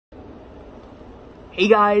Hey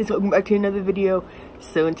guys, welcome back to another video.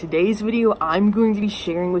 So in today's video, I'm going to be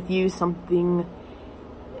sharing with you something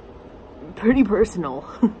pretty personal.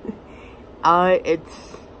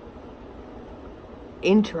 It's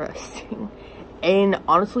interesting. And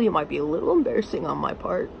honestly, it might be a little embarrassing on my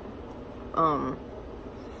part.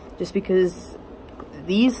 Just because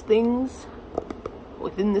these things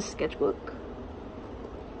within this sketchbook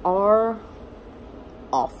are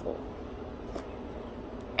awful.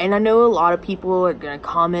 And I know a lot of people are gonna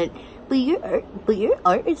comment, but your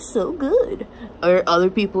art is so good. Or other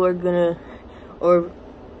people are gonna, or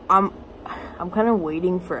I'm kind of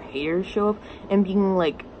waiting for a hater to show up and being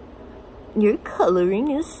like, your coloring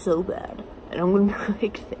is so bad. And I'm gonna be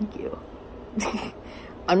like, thank you.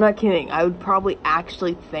 I'm not kidding. I would probably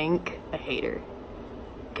actually thank a hater.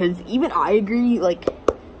 Cause even I agree, like,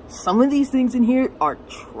 some of these things in here are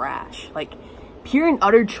trash. Like, pure and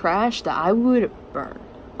utter trash that I would burn.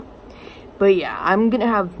 But yeah, I'm gonna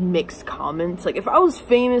have mixed comments. Like, if I was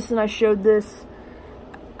famous and I showed this,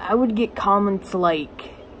 I would get comments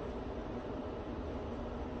like,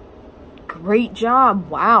 great job,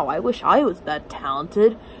 wow, I wish I was that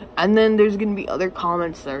talented. And then there's gonna be other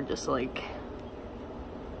comments that are just like,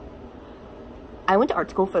 I went to art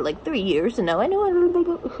school for like 3 years and now I know,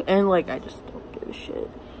 and like, I just don't give a shit.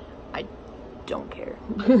 I don't care.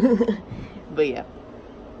 But yeah,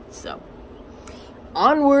 so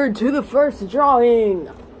onward to the first drawing.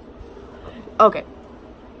 Okay,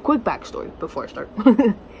 quick backstory before I start.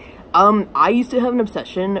 I used to have an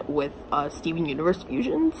obsession with Steven Universe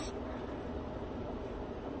fusions.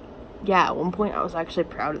 Yeah, at one point I was actually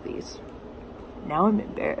proud of these. Now I'm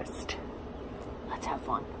embarrassed. Let's have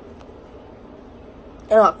fun.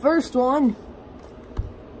 First one,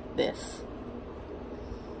 this.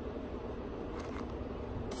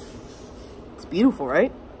 It's beautiful,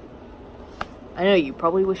 right? I know, you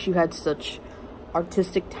probably wish you had such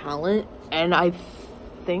artistic talent, and I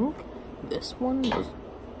think this one was,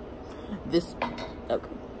 okay.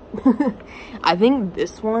 I think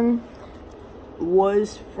this one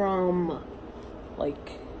was from,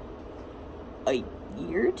 like, a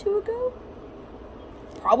year or two ago?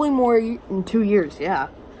 Probably more than 2 years, yeah.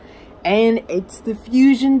 And it's the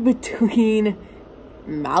fusion between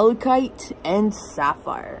malachite and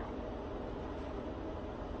sapphire.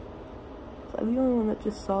 Was I the only one that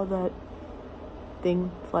just saw that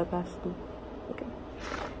thing fly past the... Okay.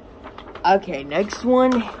 Okay, next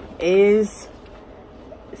one is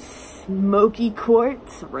smoky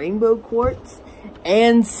quartz, rainbow quartz,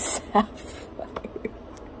 and sapphire.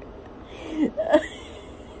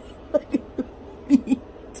 Look at the feet.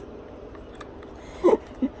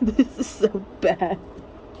 This is so bad.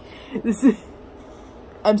 This is...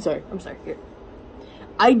 I'm sorry, here.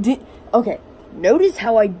 Okay. Notice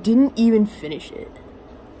how I didn't even finish it.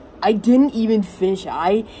 I gave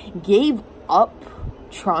up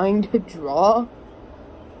trying to draw.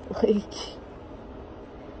 Like,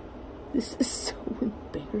 this is so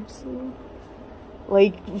embarrassing.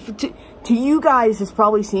 Like, to you guys, this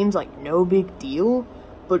probably seems like no big deal,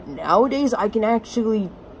 but nowadays I can actually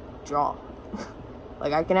draw.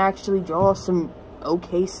 Like, I can actually draw some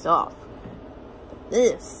okay stuff.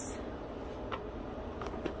 This.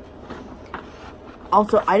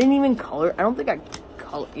 Also, I didn't even color, I don't think I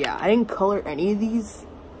color, yeah, I didn't color any of these.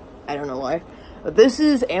 I don't know why. But this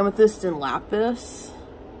is amethyst and lapis.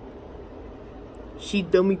 She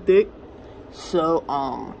dummy thick. So,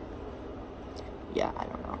 yeah, I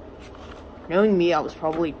don't know. Knowing me, I was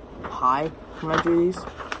probably high when I drew these.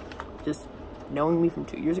 Just knowing me from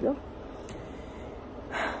 2 years ago.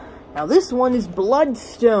 Now this one is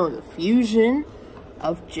bloodstone, the fusion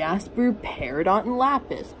of jasper, peridot, and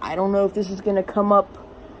lapis. I don't know if this is gonna come up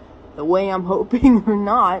the way I'm hoping or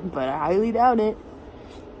not, but I highly doubt it.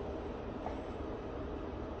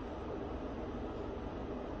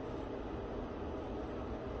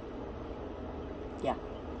 Yeah.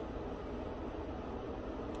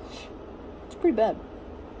 It's pretty bad.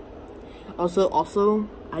 Also,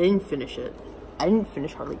 I didn't finish it. I didn't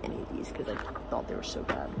finish hardly any of these because I thought they were so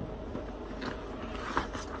bad.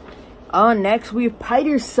 Next we have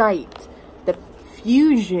pyrite, the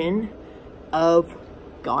fusion of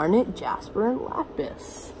garnet, jasper, and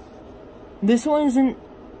lapis. This one isn't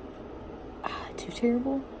too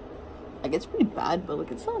terrible. Like, it's pretty bad, but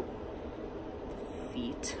like, it's not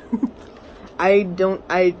feet. I'm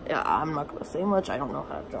not gonna say much. I don't know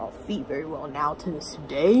how to draw feet very well now to this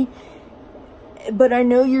day. But I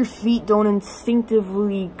know your feet don't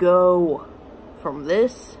instinctively go from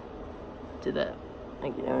this to that.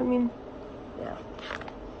 Like, you know what I mean? Yeah.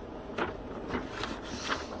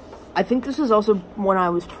 I think this was also when I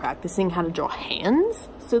was practicing how to draw hands.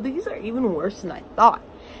 So these are even worse than I thought.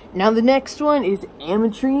 Now the next one is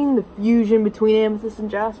Ametrine, the fusion between Amethyst and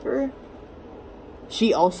Jasper.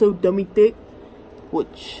 She also dummy thick,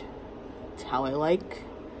 which is how I like.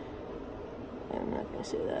 I'm not gonna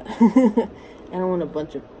say that. I don't want a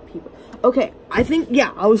bunch of people. Okay, I think,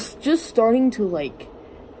 yeah, I was just starting to, like,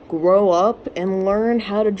 grow up and learn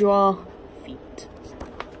how to draw feet.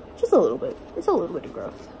 Just a little bit. It's a little bit of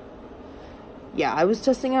growth. Yeah, I was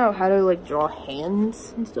testing out how to, like, draw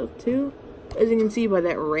hands and stuff, too. As you can see by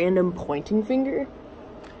that random pointing finger.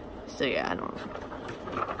 So, yeah, I don't know.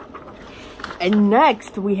 And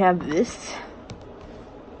next, we have this.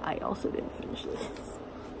 I also didn't finish this.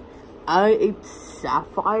 A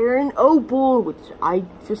sapphire and opal, which I,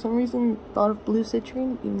 for some reason, thought of blue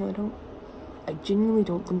citrine, even though I genuinely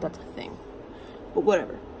don't think that's a thing. But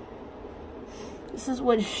whatever. This is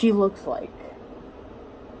what she looks like.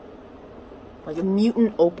 Like a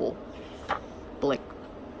mutant opal. But, like,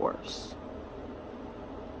 worse.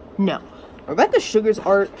 No. Rebecca Sugar's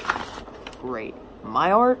art, great.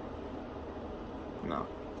 My art? No.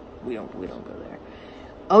 We don't go there.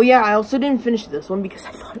 Oh yeah, I also didn't finish this one because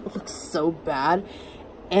I thought it looked so bad.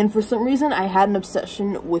 And for some reason, I had an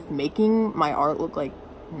obsession with making my art look like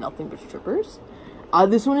nothing but strippers.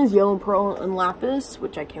 This one is Yellow Pearl and Lapis,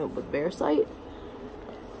 which I came up with Bearsite.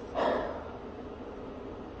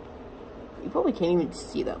 You probably can't even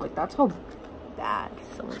see that. Like, that's how bad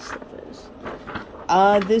some of this stuff is.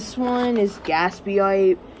 This one is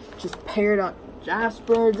Gaspiite, just paired on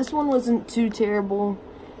Jasper. This one wasn't too terrible.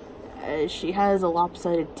 She has a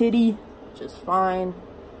lopsided titty, which is fine.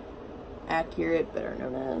 Accurate, better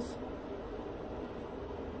known as.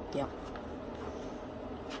 Yeah.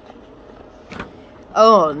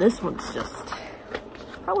 Oh, and this one's just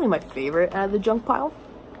probably my favorite out of the junk pile.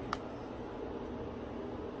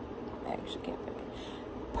 I actually can't think.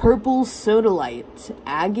 Purple Sodalite,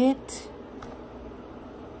 Agate.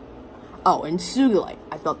 Oh, and Sugilite.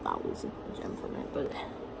 I thought that was a gem from it, but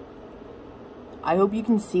I hope you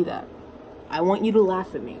can see that. I want you to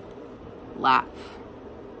laugh at me. Laugh.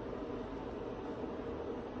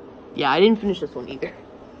 Yeah, I didn't finish this one either.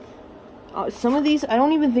 Some of these, I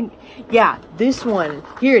don't even think... Yeah, this one.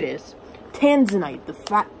 Here it is. Tanzanite.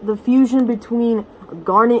 The fusion between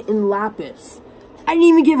garnet and lapis. I didn't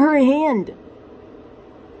even give her a hand.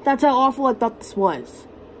 That's how awful I thought this was.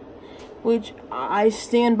 Which, I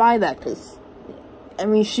stand by that, because... I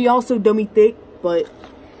mean, she also dummy thick, but...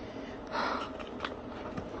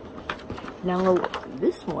 Now,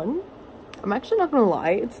 this one, I'm actually not gonna lie,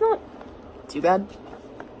 it's not too bad.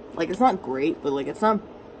 Like, it's not great, but, like, it's not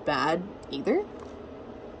bad either.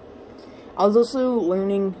 I was also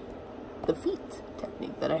learning the feet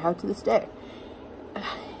technique that I have to this day.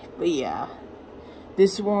 But, yeah.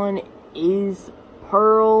 This one is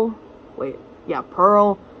Pearl,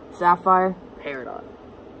 Pearl, Sapphire, Peridot.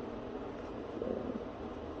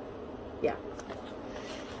 Yeah.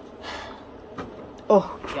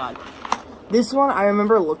 Oh, God. This one, I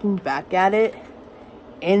remember looking back at it,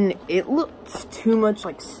 and it looked too much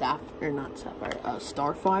like Starfire.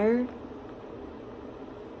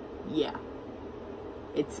 Yeah.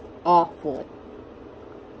 It's awful.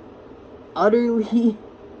 Utterly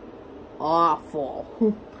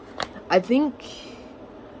awful. I think,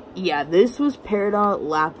 yeah, this was Peridot,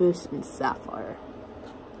 Lapis, and Sapphire.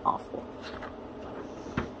 Awful.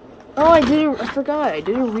 Oh, I forgot, I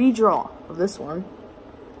did a redraw of this one.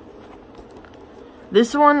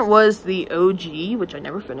 This one was the OG, which I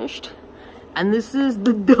never finished. And this is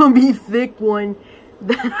the dummy thick one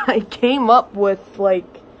that I came up with, like,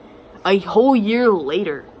 a whole year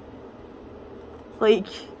later. Like,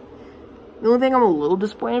 the only thing I'm a little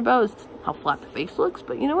disappointed about is how flat the face looks.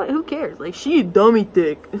 But you know what? Who cares? Like, she's dummy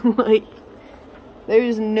thick. Like,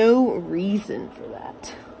 there's no reason for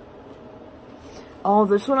that. Oh,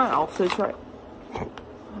 this one I also tried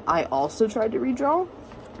to redraw.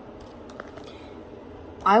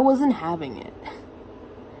 I wasn't having it.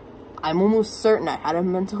 I'm almost certain I had a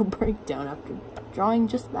mental breakdown after drawing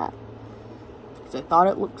just that. Because I thought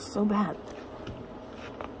it looked so bad.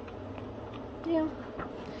 Yeah.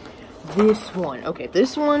 This one. Okay,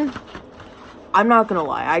 this one, I'm not gonna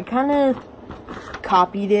lie. I kind of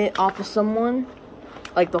copied it off of someone.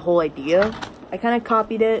 Like, the whole idea. I kind of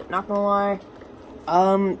copied it, not gonna lie.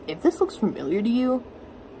 If this looks familiar to you,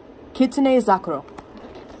 Kitsune Zakuro.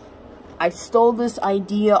 I stole this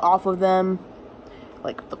idea off of them,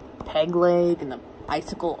 like the peg leg and the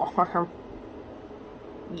bicycle arm.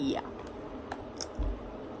 Yeah.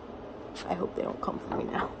 I hope they don't come for me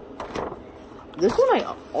now. This one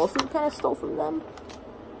I also kind of stole from them,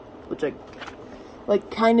 which like,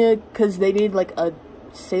 kinda, cause they did, like, a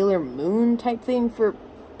Sailor Moon type thing for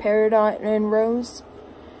Peridot and Rose.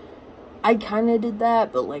 I kinda did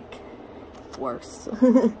that, but, like, worse.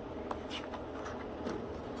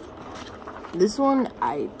 This one,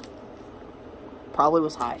 I probably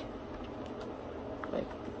was high. Like,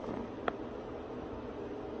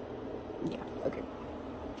 yeah, okay.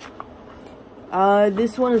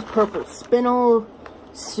 This one is Purple Spinel,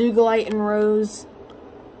 Sugalite and Rose.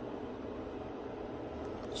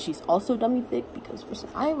 She's also dummy thick because for some,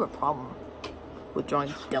 I have a problem with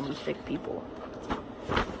drawing dummy thick people.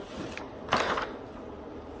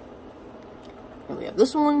 And we have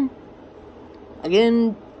this one.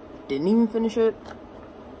 Again, didn't even finish it.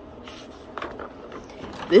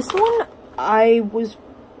 This one I was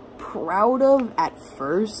proud of at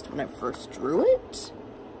first when I first drew it.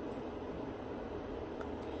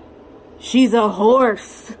 She's a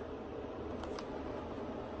horse.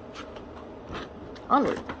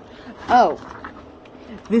 Onward. Oh,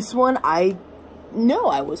 this one I know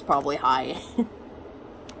I was probably high.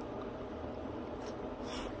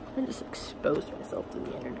 I just exposed myself to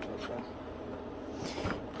the internet.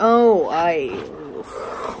 Oh,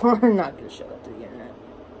 we're not gonna show that to the internet.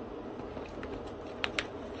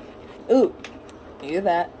 Ooh, hear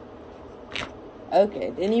that?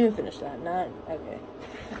 Okay, didn't even finish that. Okay.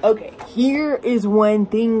 Okay, here is when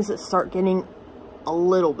things start getting a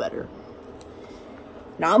little better.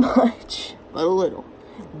 Not much, but a little.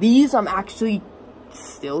 These I'm actually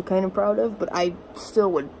still kind of proud of, but I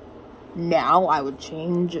still would, now I would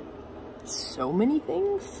change so many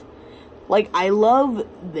things. Like, I love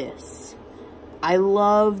this. I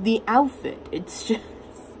love the outfit. It's just,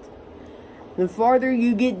 the farther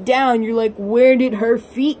you get down, you're like, where did her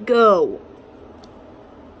feet go?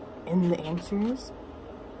 And the answer is,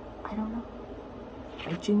 I don't know.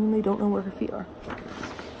 I genuinely don't know where her feet are.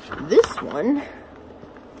 This one,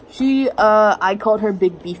 I called her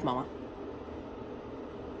Big Beef Mama.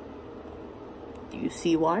 Do you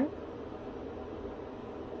see why?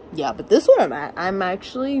 Yeah, but this one I'm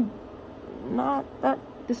actually not that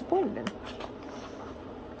disappointed in.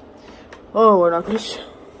 Oh, we're not gonna show.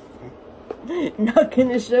 Not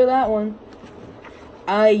gonna show that one.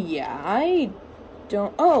 Yeah, I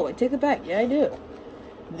don't. Oh, I take it back. Yeah, I do.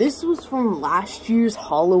 This was from last year's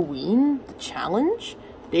Halloween, the challenge.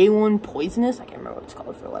 Day 1 Poisonous. I can't remember what it's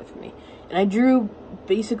called for the life of me. And I drew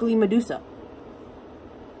basically Medusa.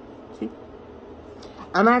 See?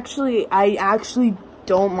 I actually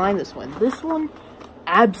don't mind this one. This one,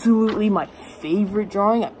 absolutely my favorite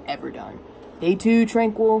drawing I've ever done. Day 2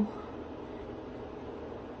 Tranquil.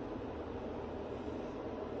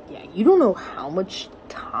 Yeah, you don't know how much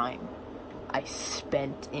time I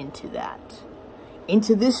spent into that.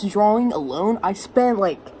 Into this drawing alone, I spent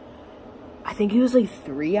like, I think it was like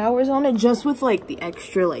 3 hours on it, just with like the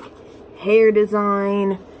extra like hair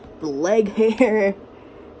design, the leg hair,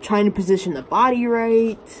 trying to position the body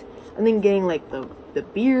right, and then getting like the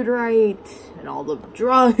beard right, and all the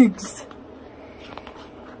drugs.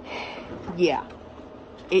 Yeah.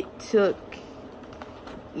 It took,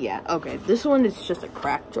 yeah, okay, this one is just a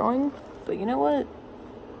crack drawing, but you know what?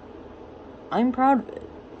 I'm proud of it.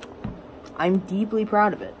 I'm deeply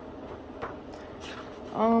proud of it.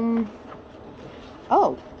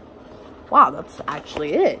 Oh. Wow, that's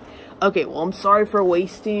actually it. Okay, well, I'm sorry for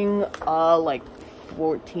wasting, like,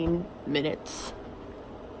 14 minutes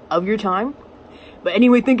of your time. But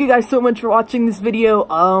anyway, thank you guys so much for watching this video.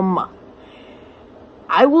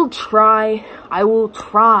 I will try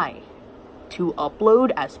to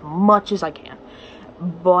upload as much as I can.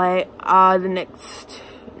 But, the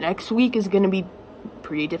next week is gonna be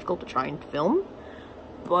pretty difficult to try and film.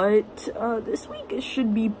 But, this week it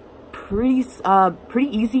should be pretty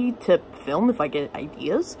easy to film if I get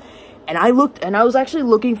ideas. And I was actually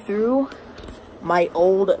looking through my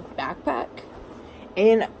old backpack,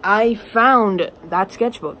 and I found that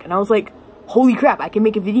sketchbook, and I was like, holy crap, I can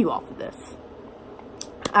make a video off of this.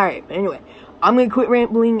 Alright, but anyway, I'm gonna quit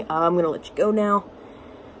rambling. I'm gonna let you go now.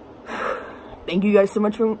 Thank you guys so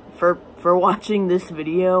much for watching this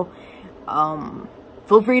video.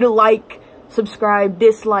 Feel free to like, subscribe,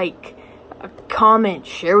 dislike, comment,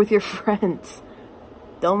 share with your friends.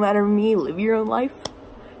 Don't matter to me, live your own life.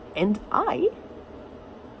 And I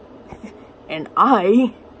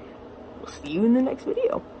will see you in the next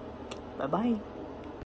video. Bye-bye.